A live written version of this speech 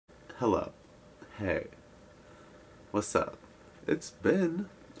Hello. Hey. What's up? It's been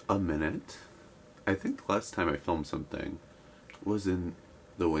a minute. I think the last time I filmed something was in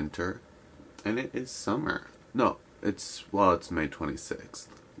the winter, and it is summer. No, it's May 26th,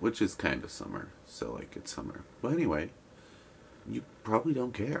 which is kind of summer, so like it's summer. But anyway, you probably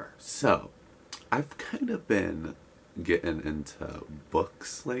don't care. So, I've kind of been getting into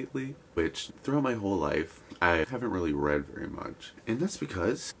books lately, which throughout my whole life, I haven't really read very much. And that's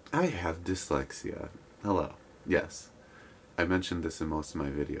because I have dyslexia. Hello. Yes. I mentioned this in most of my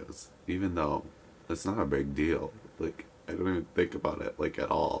videos, even though it's not a big deal. Like, I don't even think about it, like,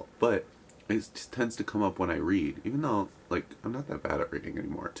 at all. But it just tends to come up when I read, even though, like, I'm not that bad at reading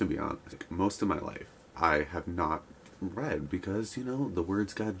anymore, to be honest. Like, most of my life, I have not read because, you know, the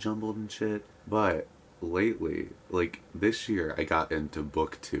words got jumbled and shit. But lately, like, this year, I got into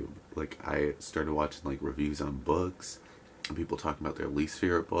BookTube. Like, I started watching, like, reviews on books, and people talking about their least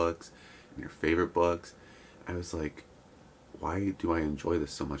favorite books, and their favorite books. I was like, why do I enjoy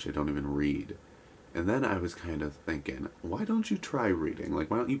this so much? I don't even read. And then I was kind of thinking, why don't you try reading?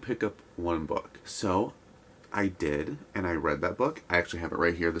 Like, why don't you pick up one book? So I did, and I read that book. I actually have it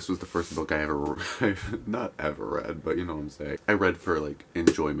right here. This was the first book I ever, not ever read, but you know what I'm saying. I read for, like,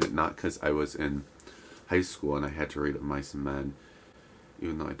 enjoyment, not because I was in high school and I had to read Of Mice and Men,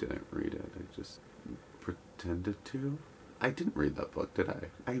 even though I didn't read it. I just pretended to. I didn't read that book, did I?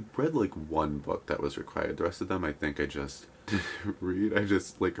 I read, like, one book that was required. The rest of them, I think I just didn't read. I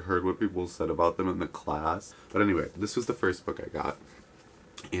just, like, heard what people said about them in the class. But anyway, this was the first book I got,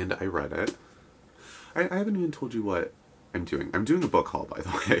 and I read it. I haven't even told you what I'm doing. I'm doing a book haul, by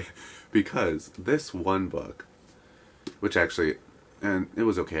the way, because this one book, which actually, and it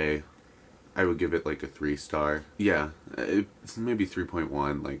was okay. I would give it like a 3-star. Yeah, it's maybe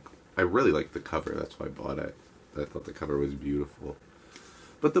 3.1. Like, I really liked the cover. That's why I bought it. I thought the cover was beautiful.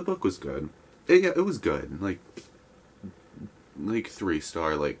 But the book was good. Yeah, it was good. Like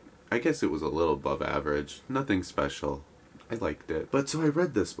 3-star. Like, I guess it was a little above average. Nothing special. I liked it. But so I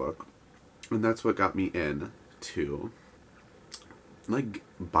read this book, and that's what got me in to, like,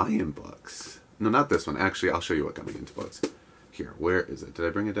 buying books. No, not this one. Actually, I'll show you what got me into books. Here, where is it? Did I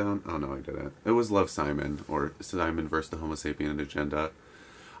bring it down? Oh, no, I didn't. It was Love, Simon, or Simon vs. the Homo Sapien Agenda.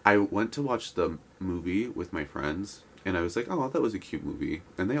 I went to watch the movie with my friends, and I was like, oh, that was a cute movie.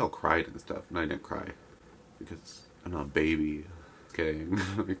 And they all cried and stuff, and I didn't cry. Because I'm not a baby. Kidding.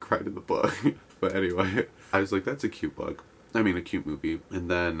 I cried in the book. But anyway, I was like, that's a cute book. I mean, a cute movie. And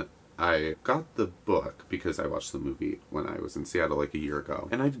then I got the book because I watched the movie when I was in Seattle like a year ago.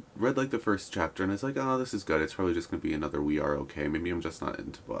 And I read like the first chapter and I was like, oh, this is good. It's probably just going to be another We Are Okay. Maybe I'm just not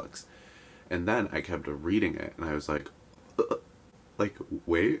into books. And then I kept reading it and I was like,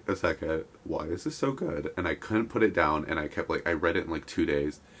 wait a second. Why is this so good? And I couldn't put it down and I kept like, I read it in like 2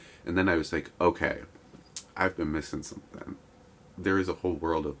 days. And then I was like, okay, I've been missing something. There is a whole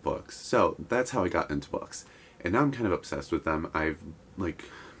world of books. So that's how I got into books. And now I'm kind of obsessed with them. I've like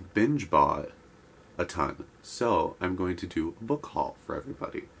binge bought a ton. So I'm going to do a book haul for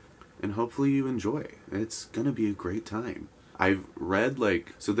everybody. And hopefully you enjoy. It's gonna be a great time. I've read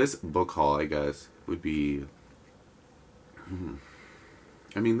like, so this book haul I guess would be,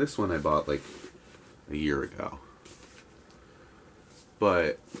 I mean this one I bought like a year ago.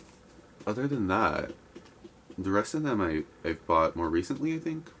 But other than that, the rest of them I've bought more recently, I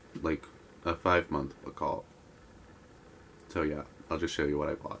think. Like a 5-month book haul. So yeah, I'll just show you what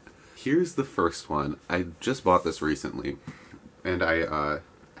I bought. Here's the first one. I just bought this recently, and I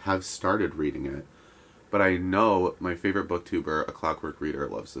have started reading it, but I know my favorite booktuber, A Clockwork Reader,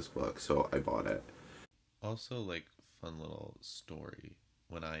 loves this book, so I bought it. Also, like, fun little story.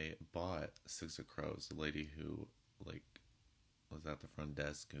 When I bought Six of Crows, the lady who, like, was at the front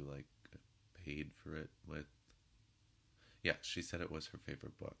desk who, like, paid for it with, yeah, she said it was her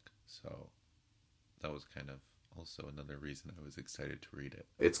favorite book, so that was kind of also another reason I was excited to read it.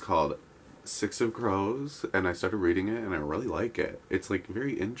 It's called Six of Crows, and I started reading it, and I really like it. It's, like,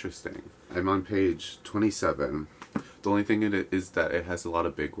 very interesting. I'm on page 27. The only thing in it is that it has a lot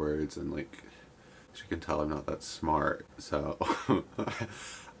of big words, and, like, as you can tell, I'm not that smart, so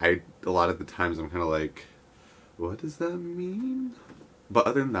a lot of the times I'm kind of like, what does that mean? But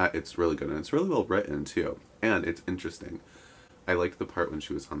other than that, it's really good, and it's really well written, too. And it's interesting. I liked the part when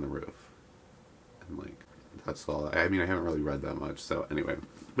she was on the roof. And, like, that's all. I mean, I haven't really read that much, so anyway.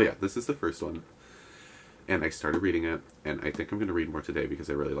 But yeah, this is the first one. And I started reading it, and I think I'm going to read more today because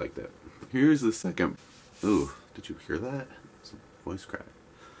I really liked it. Here's the second. Ooh, did you hear that? It's a voice crack.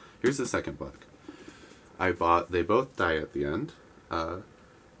 Here's the second book. I bought They Both Die at the End.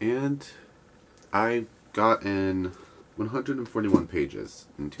 And I got in 141 pages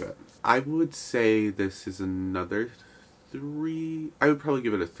into it. I would say this is another 3. I would probably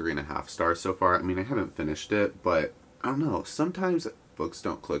give it a 3.5 stars so far. I mean, I haven't finished it, but I don't know. Sometimes books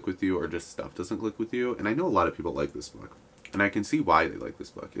don't click with you, or just stuff doesn't click with you. And I know a lot of people like this book, and I can see why they like this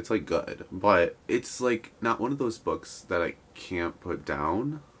book. It's like good, but it's like not one of those books that I can't put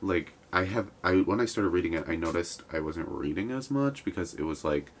down. Like when I started reading it, I noticed I wasn't reading as much because it was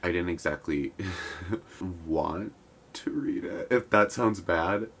like I didn't exactly want to read it, if that sounds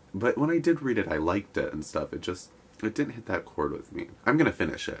bad. But when I did read it, I liked it and stuff. It didn't hit that chord with me. I'm gonna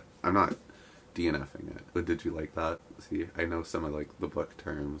finish it. I'm not DNFing it. But did you like that? See, I know some of like the book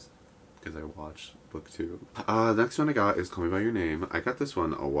terms because I watched book 2. The next one I got is Call Me By Your Name. I got this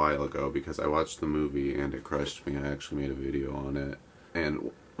one a while ago because I watched the movie and it crushed me. I actually made a video on it.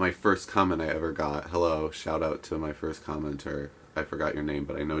 And my first comment I ever got, hello, shout out to my first commenter. I forgot your name,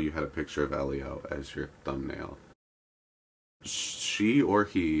 but I know you had a picture of Elio as your thumbnail. She or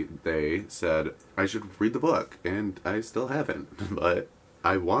he, they said I should read the book, and I still haven't, but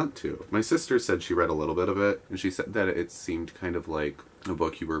I want to. My sister said she read a little bit of it, and she said that it seemed kind of like a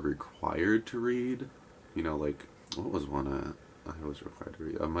book you were required to read. You know, like, what was one I was required to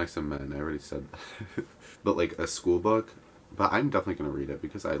read? Mice and Men, I already said that. But like a school book. But I'm definitely going to read it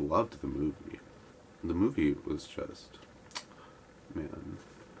because I loved the movie. The movie was just, man.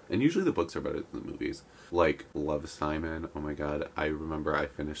 And usually the books are better than the movies. Like Love, Simon. Oh my god. I remember I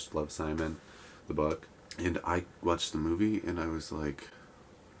finished Love, Simon, the book. And I watched the movie and I was like,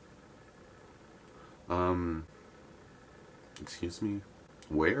 excuse me?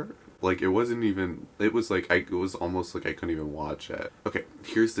 Where? Like, it wasn't even, it was like, it was almost like I couldn't even watch it. Okay,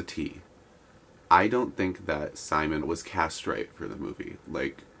 here's the tea. I don't think that Simon was cast right for the movie.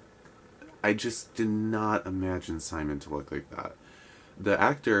 Like, I just did not imagine Simon to look like that. The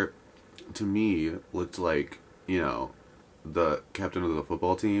actor, to me, looked like, you know, the captain of the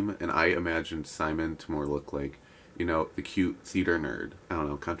football team, and I imagined Simon to more look like, you know, the cute theater nerd. I don't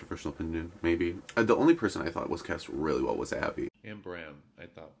know, controversial opinion, maybe. The only person I thought was cast really well was Abby. And Bram. I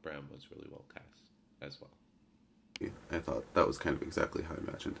thought Bram was really well cast as well. I thought that was kind of exactly how I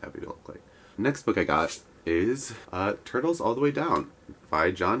imagined Abby to look like. Next book I got is Turtles All the Way Down by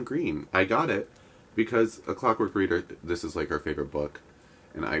John Green. I got it because A Clockwork Reader, this is like her favorite book,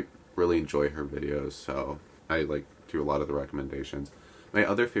 and I really enjoy her videos, so I like do a lot of the recommendations. My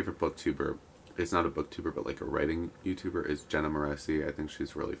other favorite booktuber, it's not a booktuber but like a writing YouTuber, is Jenna Moreci. I think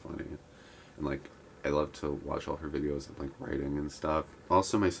she's really funny, and like I love to watch all her videos of like writing and stuff.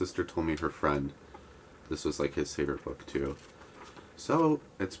 Also, my sister told me her friend, this was like his favorite book too. So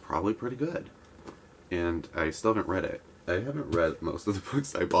it's probably pretty good. And I still haven't read it. I haven't read most of the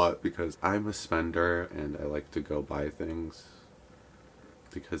books I bought because I'm a spender and I like to go buy things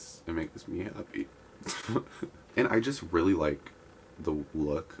because it makes me happy. And I just really like the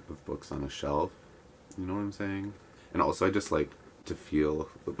look of books on a shelf. You know what I'm saying? And also I just like to feel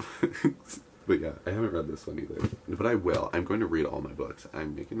the books. But yeah, I haven't read this one either. But I will. I'm going to read all my books.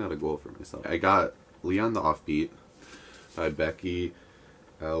 I'm making that a goal for myself. I got Leon the Offbeat by Becky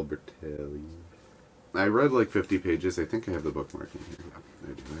Albertelli. I read like 50 pages. I think I have the bookmark in here.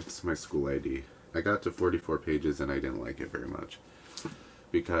 Yeah, I do. That's my school ID. I got to 44 pages and I didn't like it very much.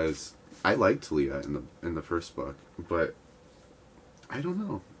 Because I liked Leah in the first book, but I don't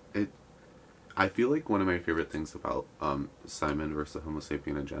know. I feel like one of my favorite things about Simon versus the Homo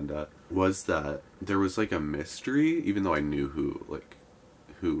Sapien Agenda was that there was like a mystery, even though I knew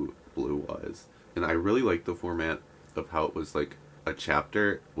who Blue was. And I really liked the format of how it was like a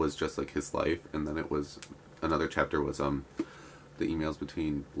chapter was just like his life, and then it was another chapter was the emails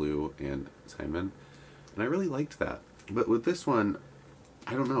between Blue and Simon. And I really liked that. But with this one,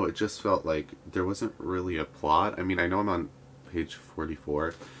 I don't know, it just felt like there wasn't really a plot. I mean, I know I'm on page 44,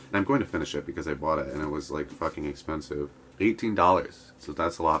 and I'm going to finish it because I bought it and it was like fucking expensive. $18, so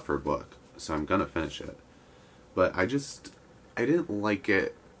that's a lot for a book. So I'm gonna finish it. But I didn't like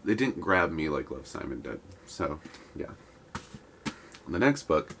it. It didn't grab me like Love, Simon did. So, yeah. The next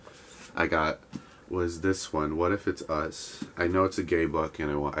book I got was this one, What If It's Us? I know it's a gay book,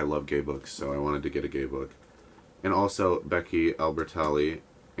 and I love gay books, so I wanted to get a gay book. And also Becky Albertelli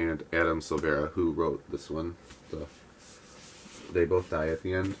and Adam Silvera, who wrote this one. They both die at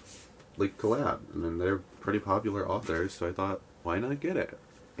the end. Like, collab. And then they're pretty popular authors, so I thought, why not get it?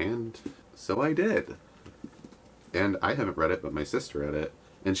 And so I did. And I haven't read it, but my sister read it.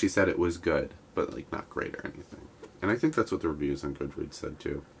 And she said it was good, but like not great or anything. And I think that's what the reviews on Goodreads said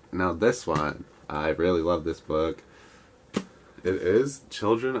too. Now this one, I really love this book. It is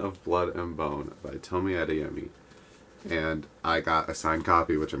Children of Blood and Bone by Tomi Adeyemi. And I got a signed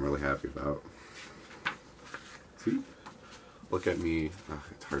copy, which I'm really happy about. See? Look at me. Oh,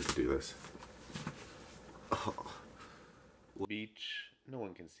 it's hard to do this. Oh. Beach. No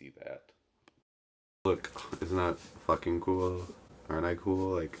one can see that. Look, isn't that fucking cool? Aren't I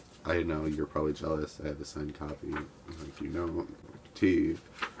cool? Like, I know you're probably jealous. I have a signed copy. Like, you know, T.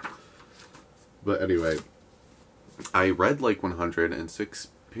 But anyway, I read like 106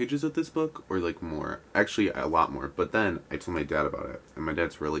 pages of this book, or like more. Actually, a lot more. But then I told my dad about it, and my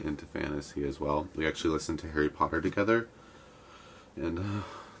dad's really into fantasy as well. We actually listened to Harry Potter together, and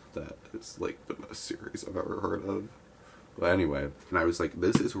that is like the best series I've ever heard of. But anyway, and I was like,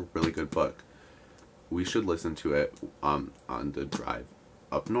 this is a really good book. We should listen to it on the drive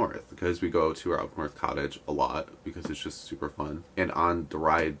up north, because we go to our up north cottage a lot because it's just super fun. And on the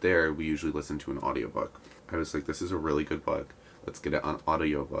ride there, we usually listen to an audiobook. I was like, this is a really good book. Let's get it on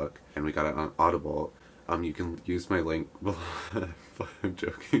audiobook. And we got it on Audible. You can use my link. I'm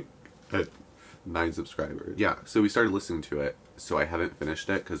joking. At 9 subscribers. Yeah, so we started listening to it. So I haven't finished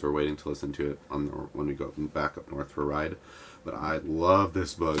it because we're waiting to listen to it when we go back up north for a ride. But I love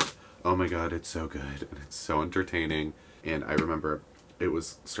this book. Oh my god, it's so good. And it's so entertaining. And I remember it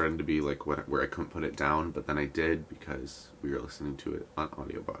was starting to be like where I couldn't put it down, but then I did because we were listening to it on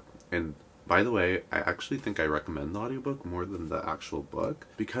audiobook. And by the way, I actually think I recommend the audiobook more than the actual book,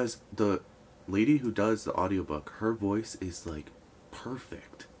 because the lady who does the audiobook, her voice is like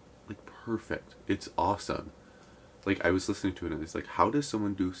perfect. Like perfect. It's awesome. Like, I was listening to it and it's like, how does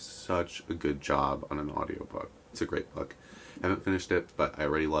someone do such a good job on an audiobook? It's a great book. I haven't finished it, but I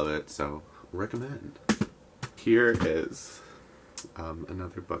already love it, so recommend. Here is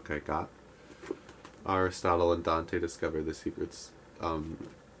another book I got. Aristotle and Dante Discover the Secrets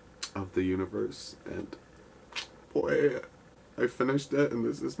of the Universe, and boy, I finished it, and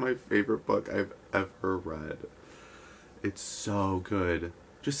this is my favorite book I've ever read. It's so good.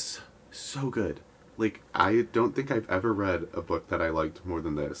 Just so good. Like, I don't think I've ever read a book that I liked more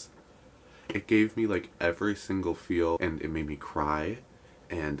than this. It gave me, like, every single feel, and it made me cry,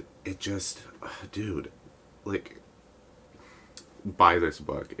 and it just, dude, like, buy this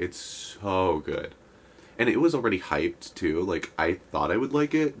book. It's so good. And it was already hyped, too. Like, I thought I would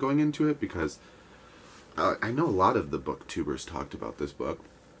like it going into it, because I know a lot of the booktubers talked about this book,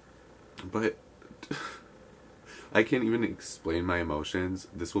 but I can't even explain my emotions.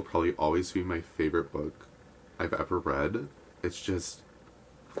 This will probably always be my favorite book I've ever read. It's just,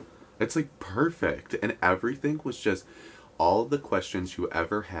 it's like perfect. And everything was just, all the questions you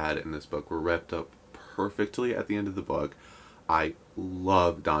ever had in this book were wrapped up perfectly at the end of the book. I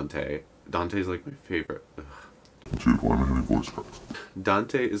love Dante. Dante's like my favorite. Dude, why am I having voice cracks?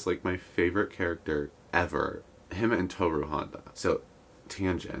 Dante is like my favorite character ever. Him and Toru Honda. So,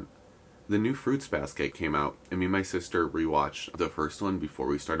 tangent. The new Fruits Basket came out, and me and my sister rewatched the first one before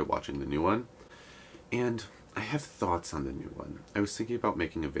we started watching the new one. And I have thoughts on the new one. I was thinking about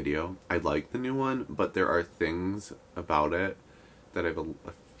making a video. I like the new one, but there are things about it that I have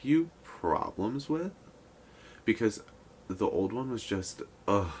a few problems with. Because the old one was just,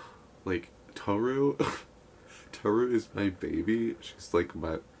 like, Toru. Toru is my baby. She's like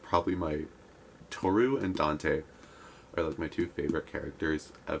probably my, Toru and Dante are like my two favorite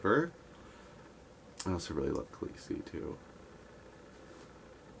characters ever. I also really love Khaleesi too.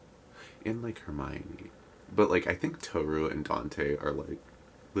 And like Hermione. But like, I think Toru and Dante are like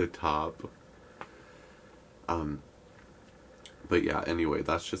the top. But yeah, anyway,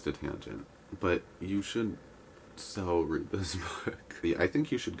 that's just a tangent. But you should so read this book. Yeah, I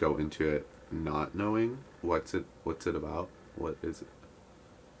think you should go into it not knowing what's it about. What is it?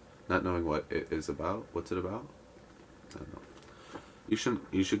 Not knowing what it is about. What's it about? I don't know.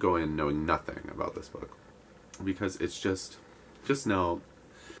 You should go in knowing nothing about this book, because it's just know.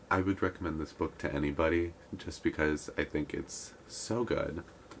 I would recommend this book to anybody just because I think it's so good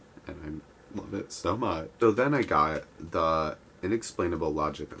and I love it so much. So then I got The Inexplainable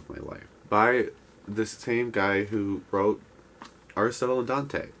Logic of My Life by the same guy who wrote Aristotle and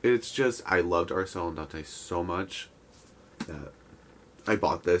Dante. It's just, I loved Aristotle and Dante so much that I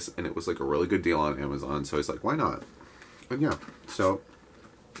bought this, and it was like a really good deal on Amazon, so I was like, why not? And yeah, so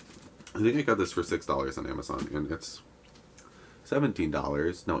I think I got this for $6 on Amazon, and it's $17,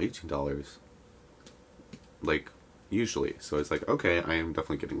 no, $18, like, usually. So it's like, okay, I am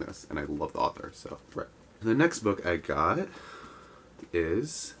definitely getting this, and I love the author, so, right. The next book I got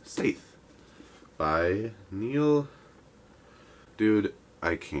is Saith by Neil. Dude,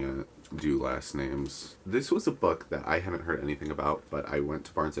 I can't do last names. This was a book that I hadn't heard anything about, but I went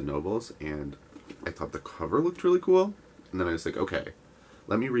to Barnes & Noble's, and I thought the cover looked really cool, and then I was like, okay,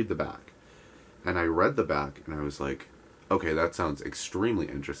 let me read the back. And I read the back, and I was like, okay, that sounds extremely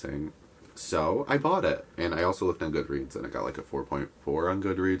interesting. So I bought it, and I also looked on Goodreads, and it got like a 4.4 on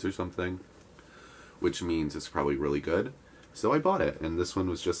Goodreads or something, which means it's probably really good. So I bought it, and this one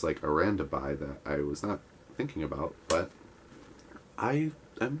was just like a random buy that I was not thinking about, but I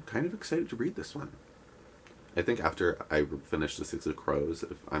am kind of excited to read this one. I think after I finish The Six of Crows,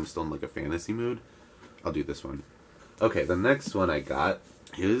 if I'm still in like a fantasy mood, I'll do this one. Okay, the next one I got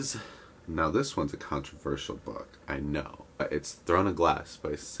is, now this one's a controversial book, I know. It's Throne of Glass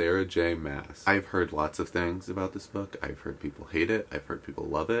by Sarah J. Maas. I've heard lots of things about this book. I've heard people hate it. I've heard people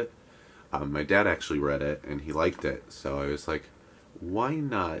love it. My dad actually read it, and he liked it, so I was like, why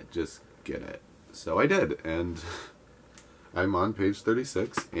not just get it? So I did, and I'm on page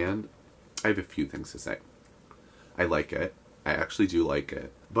 36, and I have a few things to say. I like it. I actually do like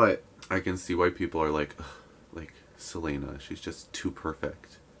it. But I can see why people are like Selena, she's just too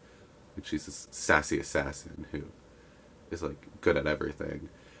perfect. Like, she's this sassy assassin who is, like, good at everything.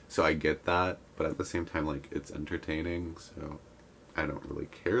 So I get that, but at the same time, like, it's entertaining, so I don't really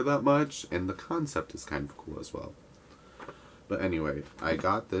care that much, and the concept is kind of cool as well. But anyway, I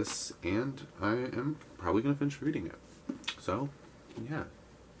got this, and I am probably going to finish reading it. So, yeah.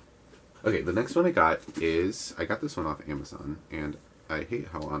 Okay, the next one I got is, I got this one off Amazon, and I hate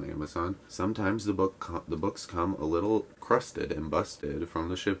how on Amazon, sometimes the books come a little crusted and busted from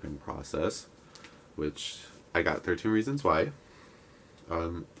the shipping process, which I got 13 Reasons Why,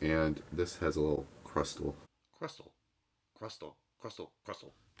 and this has a little crustle.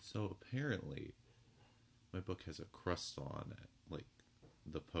 So apparently, my book has a crustle on it, like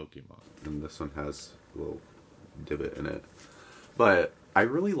the Pokemon. And this one has a little divot in it. But I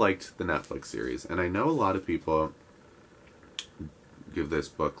really liked the Netflix series, and I know a lot of people give this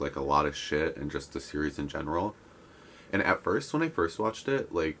book like a lot of shit and just the series in general. And at first, when I first watched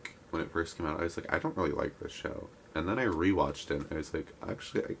it, like when it first came out, I was like, I don't really like this show. And then I rewatched it, and I was like,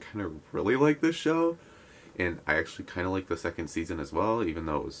 actually, I kind of really like this show. And I actually kind of like the second season as well, even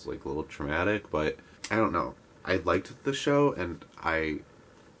though it was like a little traumatic. But I don't know. I liked the show, and I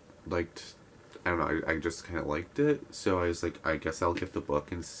don't know, I just kind of liked it. So I was like, I guess I'll get the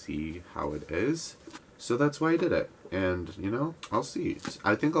book and see how it is. So that's why I did it. And, you know, I'll see.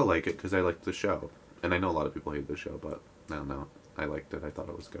 I think I'll like it because I liked the show. And I know a lot of people hate the show, but I don't know. I liked it. I thought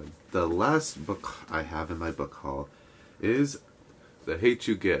it was good. The last book I have in my book haul is The Hate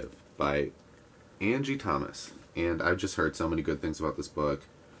U Give by Angie Thomas. And I've just heard so many good things about this book.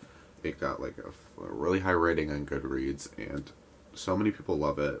 It got like a really high rating on Goodreads, and so many people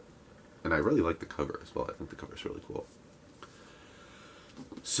love it. And I really like the cover as well. I think the cover's really cool.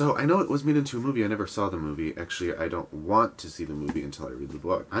 So, I know it was made into a movie. I never saw the movie. Actually, I don't want to see the movie until I read the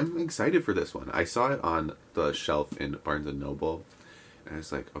book. I'm excited for this one. I saw it on the shelf in Barnes & Noble, and I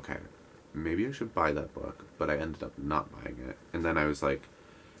was like, okay, maybe I should buy that book, but I ended up not buying it. And then I was like,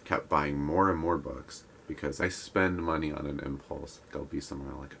 kept buying more and more books, because I spend money on an impulse. Like, I'll be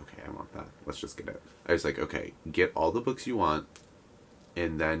somewhere like, okay, I want that. Let's just get it. I was like, okay, get all the books you want,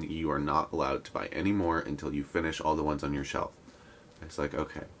 and then you are not allowed to buy any more until you finish all the ones on your shelf. I was like,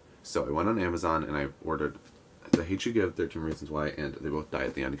 okay. So I went on Amazon and I ordered The Hate U Give, 13 Reasons Why, and they both died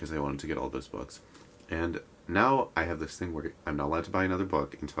at the end because I wanted to get all those books. And now I have this thing where I'm not allowed to buy another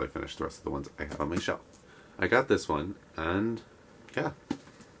book until I finish the rest of the ones I have on my shelf. I got this one, and yeah,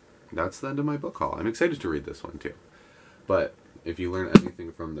 that's the end of my book haul. I'm excited to read this one too. But if you learn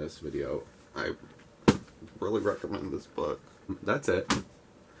anything from this video, I really recommend this book. That's it.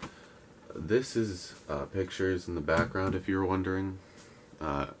 This is pictures in the background, if you were wondering.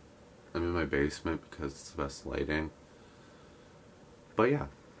 I'm in my basement because it's the best lighting. But yeah,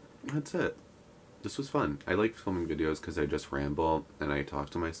 that's it. This was fun. I like filming videos because I just ramble and I talk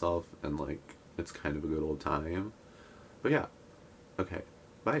to myself, and like, it's kind of a good old time. But yeah, okay,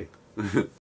 bye.